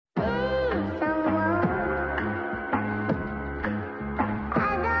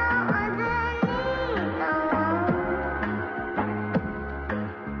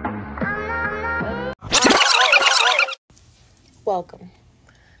welcome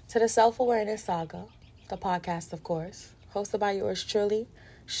to the Self-Awareness Saga, the podcast, of course, hosted by yours truly,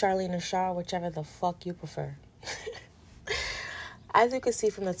 Charlene or Char, whichever the fuck you prefer. As you can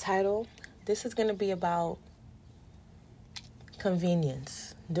see from the title, this is going to be about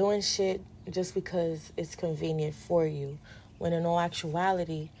convenience. Doing shit just because it's convenient for you, when in all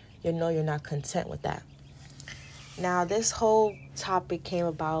actuality, you know you're not content with that. Now, this whole topic came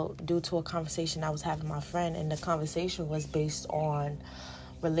about due to a conversation I was having with my friend, and the conversation was based on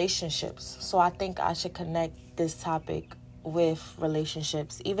relationships. So I think I should connect this topic with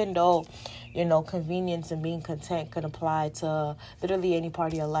relationships, even though, convenience and being content could apply to literally any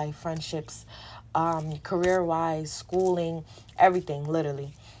part of your life, friendships, career-wise, schooling, everything,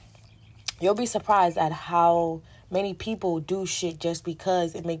 literally. You'll be surprised at how many people do shit just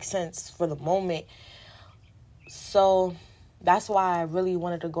because it makes sense for the moment. So that's why I really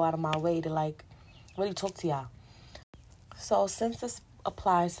wanted to go out of my way to really talk to y'all. So since this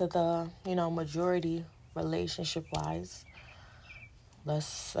applies to the, majority relationship wise,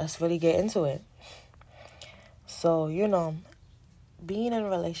 let's really get into it. So, being in a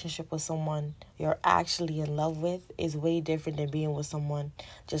relationship with someone you're actually in love with is way different than being with someone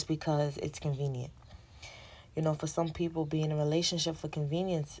just because it's convenient. For some people, being in a relationship for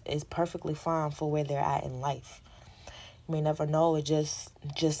convenience is perfectly fine for where they're at in life. You may never know, it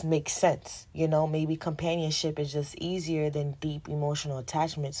just makes sense. Maybe companionship is just easier than deep emotional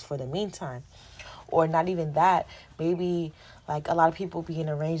attachments for the meantime. Or not even that. Maybe a lot of people be in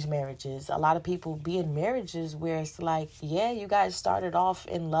arranged marriages. A lot of people be in marriages where it's you guys started off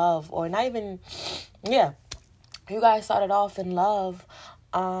in love, or not even, you guys started off in love,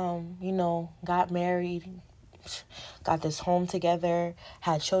 got married, got this home together,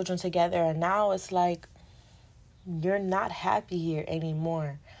 had children together, and now it's you're not happy here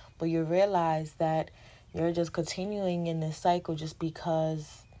anymore. But you realize that you're just continuing in this cycle just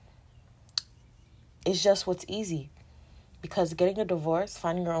because it's just what's easy. Because getting a divorce,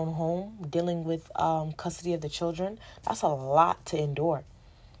 finding your own home, dealing with custody of the children, that's a lot to endure.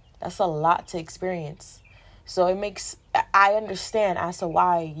 That's a lot to experience. So I understand as to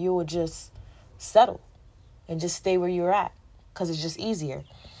why you would just settle and just stay where you're at, because it's just easier.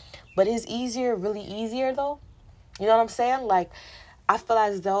 But is easier really easier though? You know what I'm saying? I feel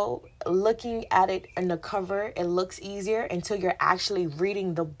as though looking at it in the cover, it looks easier until you're actually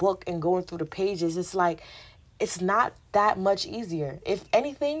reading the book and going through the pages. It's not that much easier. If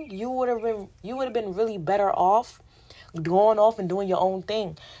anything, you would have been really better off going off and doing your own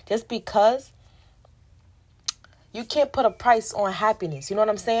thing, just because you can't put a price on happiness. You know what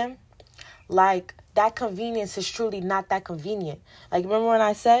I'm saying? That convenience is truly not that convenient. Remember when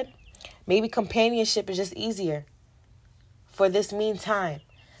I said maybe companionship is just easier for this meantime?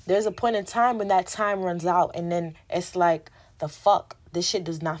 There's a point in time when that time runs out, and then it's the fuck, this shit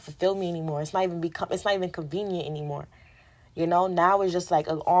does not fulfill me anymore. It's not even convenient anymore. Now it's just an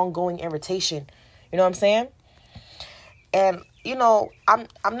ongoing irritation. You know what I'm saying? And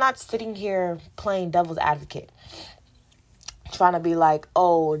I'm not sitting here playing devil's advocate, trying to be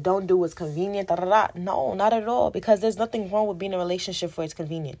oh, don't do what's convenient, da da da. No, not at all, because there's nothing wrong with being in a relationship for its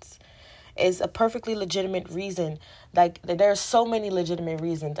convenience. It's a perfectly legitimate reason. There are so many legitimate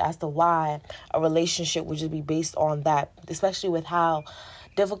reasons as to why a relationship would just be based on that, especially with how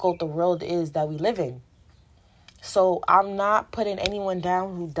difficult the world is that we live in. So I'm not putting anyone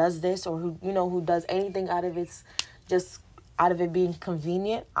down who does this, or who does anything out of it being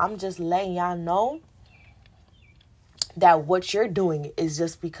convenient. I'm just letting y'all know that what you're doing is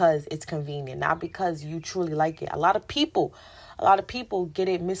just because it's convenient, not because you truly like it. A lot of people get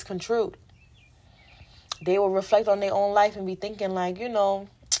it misconstrued. They will reflect on their own life and be thinking nah, I'm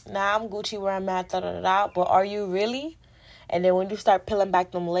Gucci where I'm at, da da da da. But are you really? And then when you start peeling back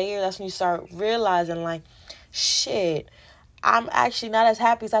them layers, that's when you start realizing shit, I'm actually not as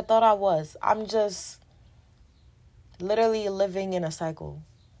happy as I thought I was. I'm just literally living in a cycle.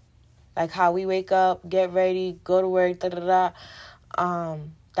 How we wake up, get ready, go to work, da da da.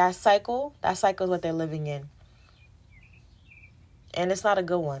 That cycle is what they're living in. And it's not a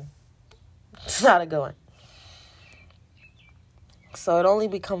good one. It's not a good one. So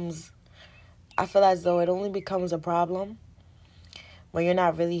I feel as though it only becomes a problem when you're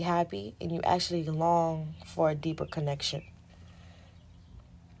not really happy and you actually long for a deeper connection.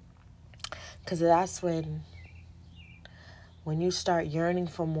 Because that's when you start yearning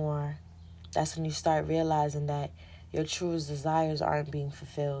for more, that's when you start realizing that your true desires aren't being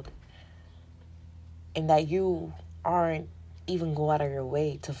fulfilled. And that you aren't even go out of your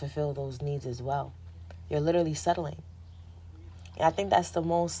way to fulfill those needs as well. You're literally settling. And I think that's the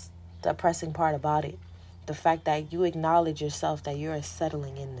most depressing part about it. The fact that you acknowledge yourself that you're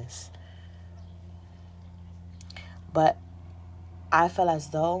settling in this. But I feel as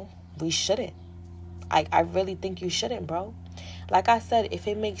though we shouldn't. I really think you shouldn't, bro. Like I said, if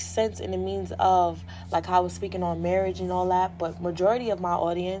it makes sense in the means of, like how I was speaking on marriage and all that, but majority of my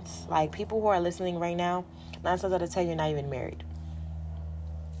audience, like people who are listening right now, 9 times out of 10, you're not even married.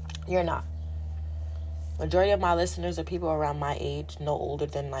 You're not. Majority of my listeners are people around my age, no older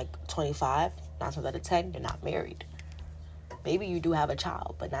than like 25. 9 times out of 10, you're not married. Maybe you do have a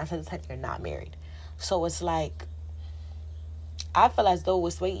child, but 9 times out of 10, you're not married. So it's like, I feel as though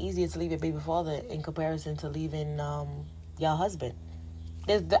it's way easier to leave your baby father in comparison to leaving your husband.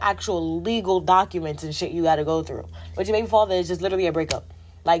 There's the actual legal documents and shit you got to go through. But your baby father is just literally a breakup.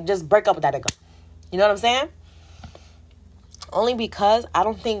 Like, just break up with that nigga. You know what I'm saying? Only because I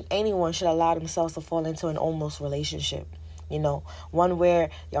don't think anyone should allow themselves to fall into an almost relationship. You know, one where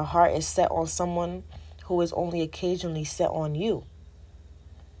your heart is set on someone who is only occasionally set on you.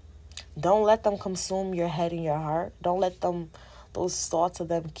 Don't let them consume your head and your heart. Don't let those thoughts of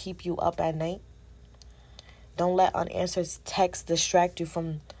them keep you up at night. Don't let unanswered texts distract you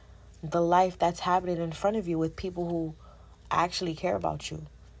from the life that's happening in front of you with people who actually care about you.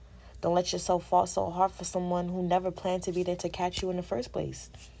 Don't let yourself fall so hard for someone who never planned to be there to catch you in the first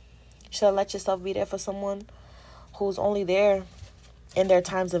place. You should let yourself be there for someone who's only there in their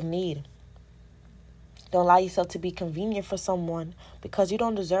times of need. Don't allow yourself to be convenient for someone, because you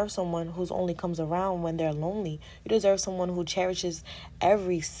don't deserve someone who's only comes around when they're lonely. You deserve someone who cherishes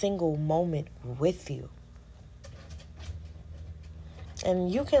every single moment with you.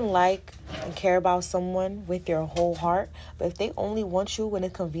 And you can like and care about someone with your whole heart, but if they only want you when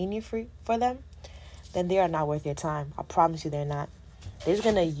it's convenient for them, then they are not worth your time. I promise you they're not. They're just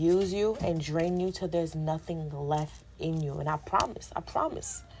going to use you and drain you till there's nothing left in you. And I promise.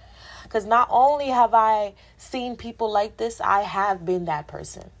 Because not only have I seen people like this, I have been that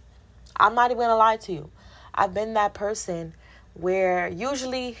person. I'm not even going to lie to you. I've been that person where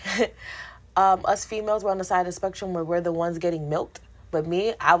usually us females, we're on the side of the spectrum where we're the ones getting milked. But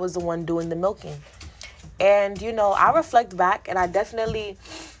me, I was the one doing the milking. And, you know, I reflect back, and I'm definitely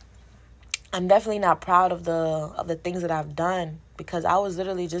not proud of the things that I've done, because I was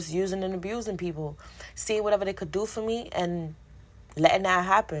literally just using and abusing people, seeing whatever they could do for me and letting that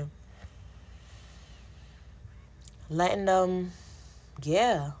happen. Letting them,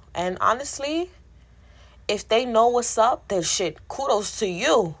 yeah. And honestly, if they know what's up, then shit, kudos to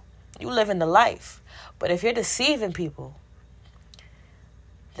you. You living the life. But if you're deceiving people,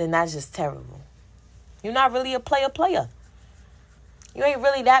 then that's just terrible. You're not really a player. You ain't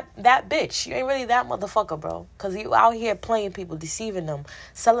really that bitch. You ain't really that motherfucker, bro. Because you out here playing people, deceiving them,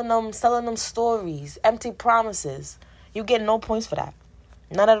 selling them stories, empty promises. You get no points for that.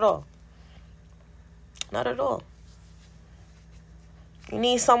 Not at all. Not at all. You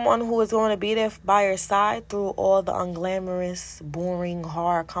need someone who is going to be there by your side through all the unglamorous, boring,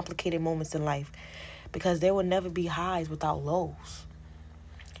 hard, complicated moments in life. Because there will never be highs without lows.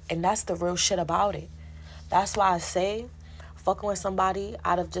 And that's the real shit about it. That's why I say fucking with somebody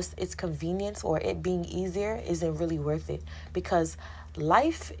out of just its convenience or it being easier isn't really worth it. Because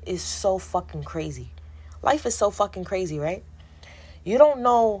life is so fucking crazy. Life is so fucking crazy, right? You don't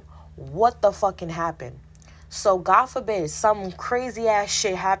know what the fucking happened. So God forbid some crazy ass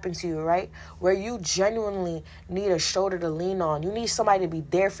shit happened to you, right? Where you genuinely need a shoulder to lean on. You need somebody to be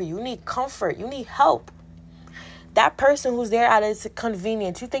there for you. You need comfort. You need help. That person who's there at its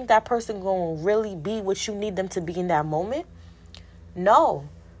convenience, you think that person gonna really be what you need them to be in that moment? No,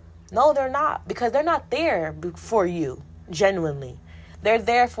 they're not, because they're not there for you genuinely. They're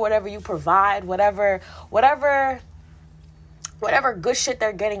there for whatever you provide, whatever good shit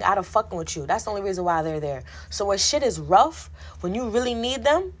they're getting out of fucking with you. That's the only reason why they're there. So when shit is rough, when you really need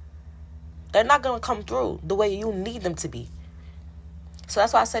them, they're not gonna come through the way you need them to be. So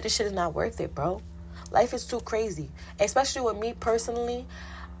that's why I said this shit is not worth it, bro. Life is too crazy. Especially with me personally,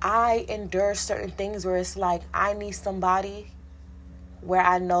 I endure certain things where it's like I need somebody where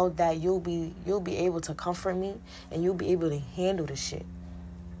I know that you'll be able to comfort me and you'll be able to handle the shit.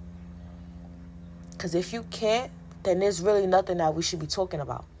 Because if you can't, then there's really nothing that we should be talking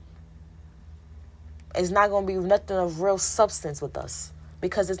about. It's not going to be nothing of real substance with us,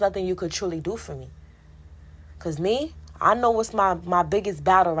 because there's nothing you could truly do for me. Because me, I know what's my biggest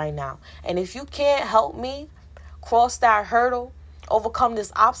battle right now. And if you can't help me cross that hurdle, overcome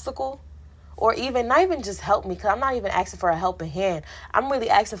this obstacle, or even not even just help me, because I'm not even asking for a helping hand. I'm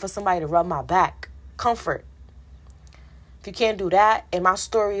really asking for somebody to rub my back. Comfort. If you can't do that, and my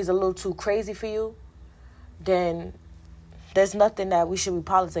story is a little too crazy for you, then there's nothing that we should be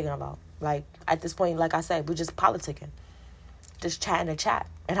politicking about. Like, at this point, like I said, we're just politicking. Just chatting to chat.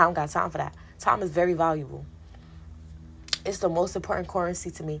 And I don't got time for that. Time is very valuable. It's the most important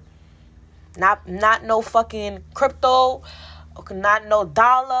currency to me. Not no fucking crypto, not no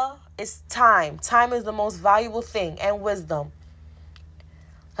dollar. It's time. Time is the most valuable thing, and wisdom.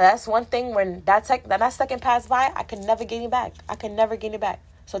 That's one thing. When that second passed by, I can never gain it back. I can never gain it back.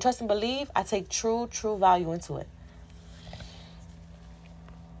 So trust and believe. I take true value into it.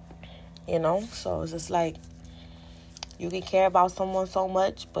 You know, so it's just like, you can care about someone so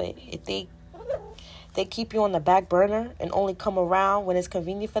much, but if they keep you on the back burner and only come around when it's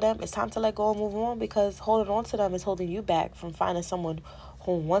convenient for them, it's time to let go and move on, because holding on to them is holding you back from finding someone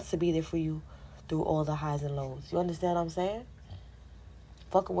who wants to be there for you through all the highs and lows. You understand what I'm saying?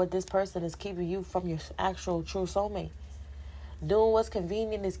 Fucking with this person is keeping you from your actual true soulmate. Doing what's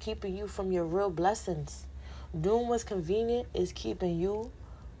convenient is keeping you from your real blessings. Doing what's convenient is keeping you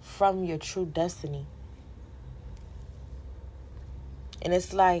from your true destiny. And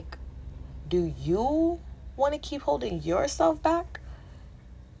it's like, do you want to keep holding yourself back?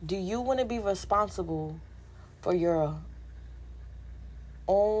 Do you want to be responsible for your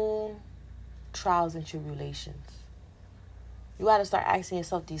own trials and tribulations? You got to start asking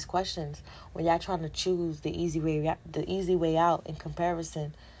yourself these questions when y'all trying to choose the easy way out in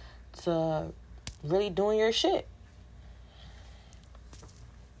comparison to really doing your shit.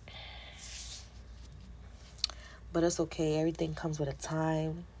 But it's okay. Everything comes with a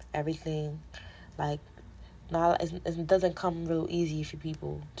time. Everything, like, it doesn't come real easy for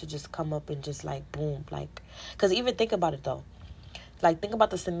people to just come up and just, like, boom. Like, because even think about it, though. Like, think about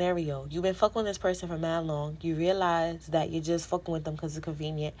the scenario. You've been fucking with this person for mad long. You realize that you're just fucking with them because it's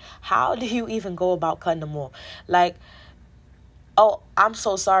convenient. How do you even go about cutting them off? Like, oh, I'm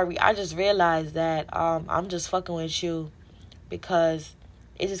so sorry. I just realized that I'm just fucking with you because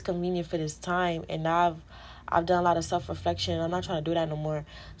it's just convenient for this time. And I've done a lot of self-reflection. I'm not trying to do that no more.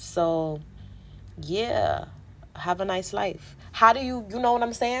 So, yeah, have a nice life. How do you know what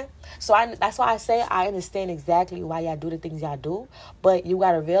I'm saying? So that's why I say I understand exactly why y'all do the things y'all do. But you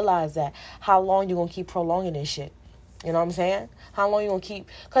got to realize that how long you going to keep prolonging this shit. You know what I'm saying? How long you going to keep?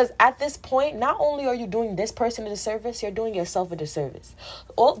 Because at this point, not only are you doing this person a disservice, you're doing yourself a disservice.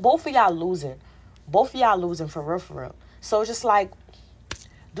 Both of y'all losing. Both of y'all losing for real, for real. So it's just like,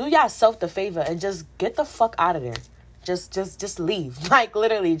 do yourself the favor and just get the fuck out of there. Just leave. Like,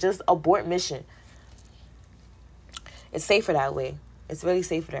 literally, just abort mission. It's safer that way. It's really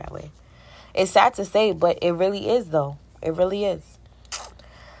safer that way. It's sad to say, but it really is, though. It really is.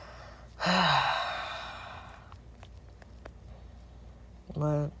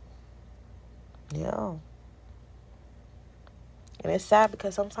 But, yeah. And it's sad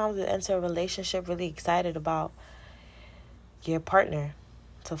because sometimes you enter a relationship really excited about your partner,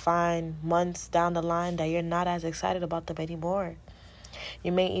 to find months down the line that you're not as excited about them anymore.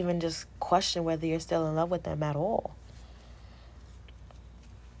 You may even just question whether you're still in love with them at all.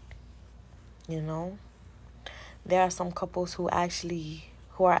 You know? There are some couples who are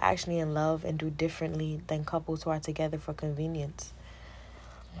actually in love and do differently than couples who are together for convenience.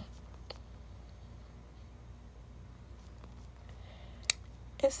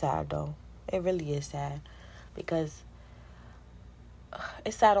 It's sad, though. It really is sad. Because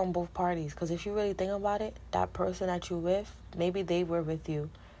it's sad on both parties. Because if you really think about it, that person that you're with, maybe they were with you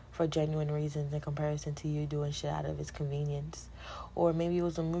for genuine reasons in comparison to you doing shit out of its convenience. Or maybe it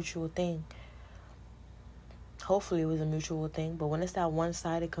was a mutual thing. Hopefully it was a mutual thing. But when it's that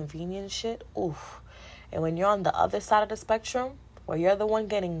one-sided convenience shit, oof. And when you're on the other side of the spectrum, where you're the one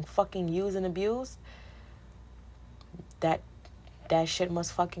getting fucking used and abused, that shit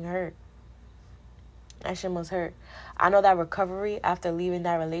must fucking hurt. That shit must hurt. I know that recovery after leaving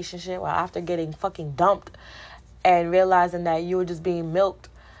that relationship, or after getting fucking dumped and realizing that you were just being milked,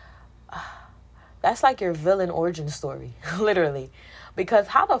 that's like your villain origin story, literally. Because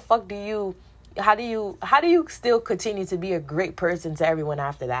how the fuck do you still continue to be a great person to everyone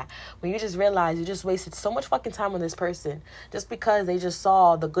after that? When you just realize you just wasted so much fucking time on this person just because they just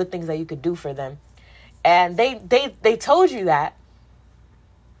saw the good things that you could do for them. And they told you that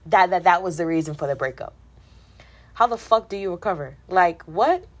was the reason for the breakup. How the fuck do you recover? Like,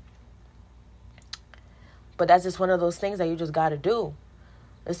 what? But that's just one of those things that you just gotta do.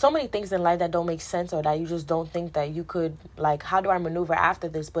 There's so many things in life that don't make sense, or that you just don't think that you could, like, how do I maneuver after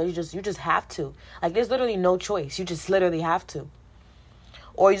this? But you just have to. Like, there's literally no choice. You just literally have to.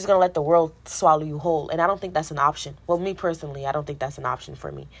 Or you're just gonna let the world swallow you whole. And I don't think that's an option. Well, me personally, I don't think that's an option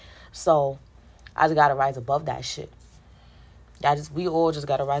for me. So I just gotta rise above that shit. We all just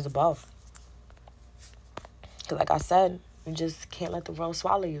gotta rise above. Because like I said, you just can't let the world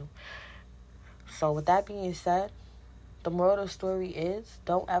swallow you. So with that being said, the moral of the story is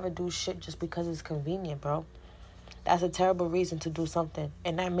don't ever do shit just because it's convenient, bro. That's a terrible reason to do something.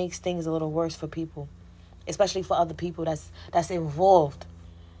 And that makes things a little worse for people. Especially for other people that's involved.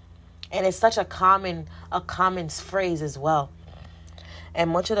 And it's such a common phrase as well. And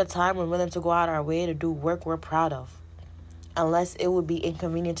much of the time we're willing to go out our way to do work we're proud of. Unless it would be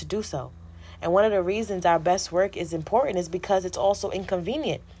inconvenient to do so. And one of the reasons our best work is important is because it's also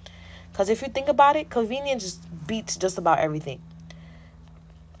inconvenient. Because if you think about it, convenience just beats just about everything.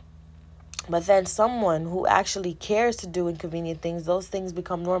 But then someone who actually cares to do inconvenient things, those things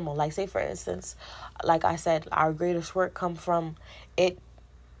become normal. Like, say, for instance, like I said, our greatest work come from it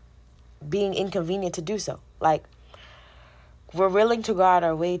being inconvenient to do so. Like, we're willing to go out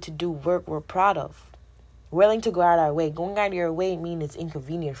our way to do work we're proud of. Willing to go out our way. Going out of your way means it's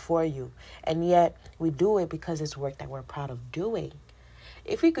inconvenient for you. And yet, we do it because it's work that we're proud of doing.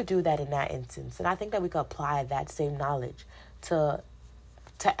 If we could do that in that instance, and I think that we could apply that same knowledge to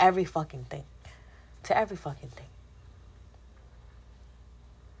every fucking thing. To every fucking thing.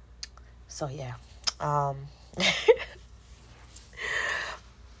 So, yeah.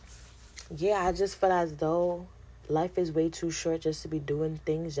 Yeah, I just feel as though life is way too short just to be doing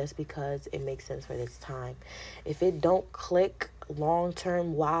things just because it makes sense for this time. If it don't click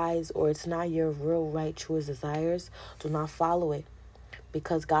long-term wise or it's not your real right truest desires, do not follow it.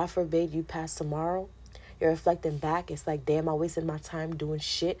 Because God forbid you pass tomorrow, you're reflecting back. It's like, damn, I wasted my time doing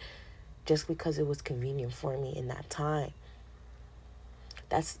shit just because it was convenient for me in that time.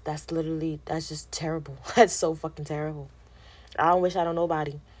 That's just terrible. That's so fucking terrible. I don't wish I don't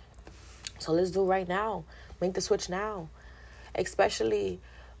nobody. So let's do it right now. Make the switch now. Especially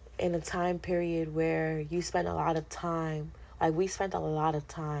in a time period where you spend a lot of time, like we spent a lot of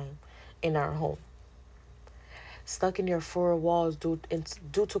time in our home. Stuck in your four walls due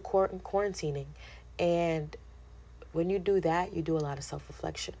to quarantining. And when you do that, you do a lot of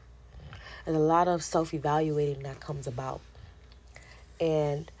self-reflection. There's a lot of self-evaluating that comes about.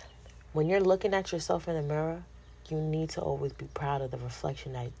 And when you're looking at yourself in the mirror, you need to always be proud of the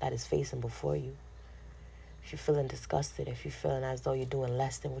reflection that is facing before you. If you're feeling disgusted, if you're feeling as though you're doing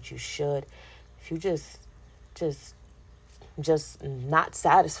less than what you should, if you just not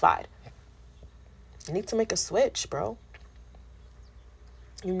satisfied, you need to make a switch, bro.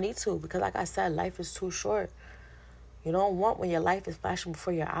 You need to, because like I said, life is too short. You don't want when your life is flashing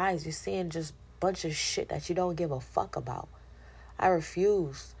before your eyes, you're seeing just a bunch of shit that you don't give a fuck about. I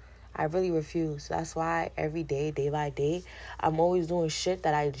refuse. I really refuse. That's why every day by day, I'm always doing shit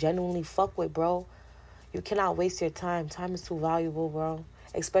that I genuinely fuck with, bro. You cannot waste your time. Time is too valuable, bro.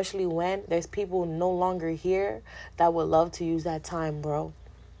 Especially when there's people no longer here that would love to use that time, bro.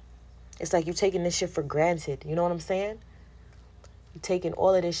 It's like you're taking this shit for granted. You know what I'm saying? You're taking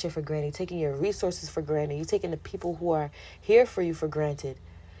all of this shit for granted. You're taking your resources for granted. You're taking the people who are here for you for granted.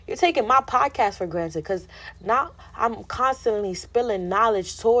 You're taking my podcast for granted because now I'm constantly spilling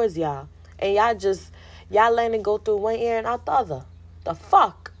knowledge towards y'all. And y'all letting it go through one ear and out the other. The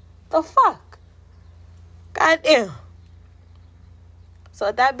fuck? Goddamn. So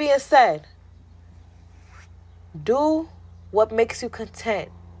with that being said, do what makes you content.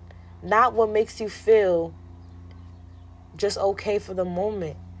 Not what makes you feel just okay for the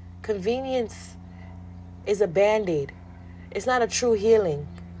moment. Convenience is a Band-Aid. It's not a true healing.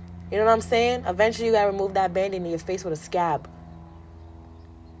 You know what I'm saying? Eventually you gotta remove that Band-Aid and you're faced with a scab.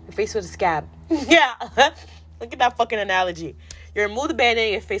 You're faced with a scab. Yeah. Look at that fucking analogy. You remove the Band-Aid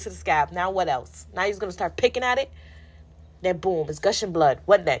and you're faced with a scab. Now what else? Now you're gonna start picking at it. Then boom, it's gushing blood.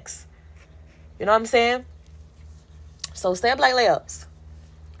 What next? You know what I'm saying? So stay up like layups.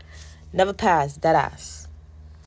 Never pass that ass.